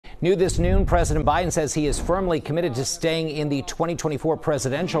New this noon, President Biden says he is firmly committed to staying in the 2024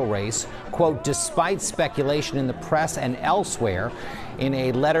 presidential race, quote, despite speculation in the press and elsewhere. In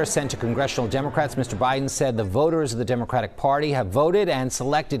a letter sent to congressional Democrats, Mr. Biden said the voters of the Democratic Party have voted and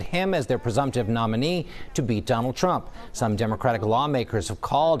selected him as their presumptive nominee to beat Donald Trump. Some Democratic lawmakers have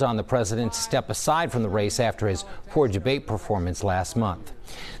called on the president to step aside from the race after his poor debate performance last month.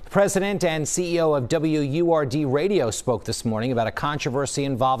 The president and CEO of WURD Radio spoke this morning about a controversy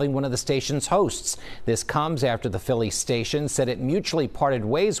involving one of the station's hosts. This comes after the Philly station said it mutually parted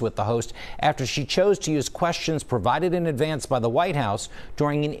ways with the host after she chose to use questions provided in advance by the White House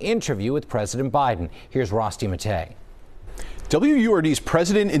during an interview with President Biden. Here's Rosti Matei. WURD's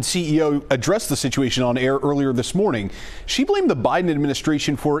president and CEO addressed the situation on air earlier this morning. She blamed the Biden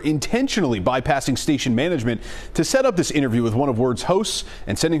administration for intentionally bypassing station management to set up this interview with one of WURD's hosts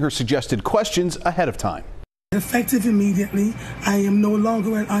and sending her suggested questions ahead of time. Effective immediately, I am no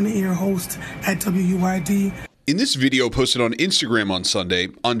longer an on-air host at WURD. In this video posted on Instagram on Sunday,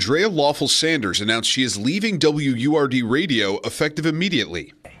 Andrea Lawful Sanders announced she is leaving WURD Radio effective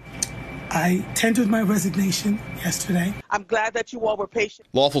immediately. I tendered my resignation yesterday. I'm glad that you all were patient.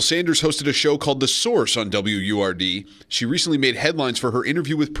 Lawful Sanders hosted a show called The Source on WURD. She recently made headlines for her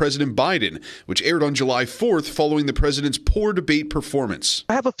interview with President Biden, which aired on July 4th following the president's poor debate performance.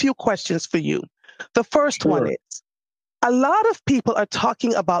 I have a few questions for you. The first one is, a lot of people are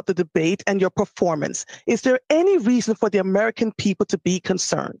talking about the debate and your performance. Is there any reason for the American people to be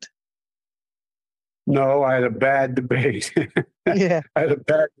concerned? No, I had a bad debate. Yeah. I had a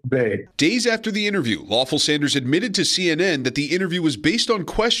bad debate. Days after the interview, Lawful Sanders admitted to CNN that the interview was based on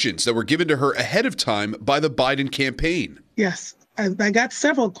questions that were given to her ahead of time by the Biden campaign. Yes, I got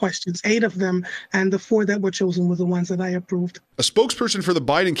several questions, 8 of them, and the 4 that were chosen were the ones that I approved. A spokesperson for the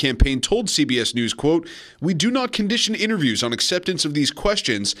Biden campaign told CBS News, quote, "We do not condition interviews on acceptance of these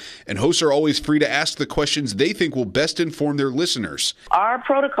questions, and hosts are always free to ask the questions they think will best inform their listeners." Our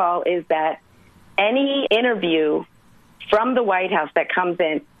protocol is that any interview from the White House that comes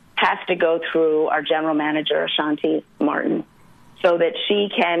in has to go through our general manager, Ashanti Martin, so that she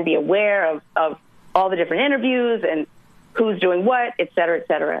can be aware of all the different interviews and who's doing what, et cetera, et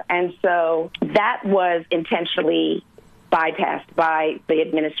cetera. And so that was intentionally bypassed by the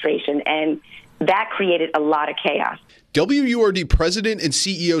administration, and that created a lot of chaos. WURD President and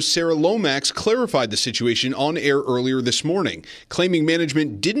CEO Sarah Lomax clarified the situation on air earlier this morning, claiming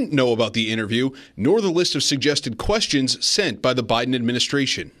management didn't know about the interview nor the list of suggested questions sent by the Biden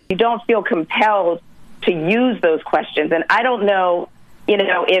administration. You don't feel compelled to use those questions. And I don't know,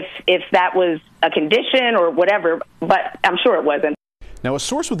 if that was a condition or whatever, but I'm sure it wasn't. Now, a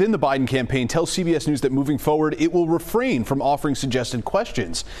source within the Biden campaign tells CBS News that moving forward, it will refrain from offering suggested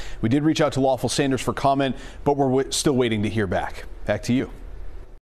questions. We did reach out to Lawful Sanders for comment, but we're still waiting to hear back. Back to you.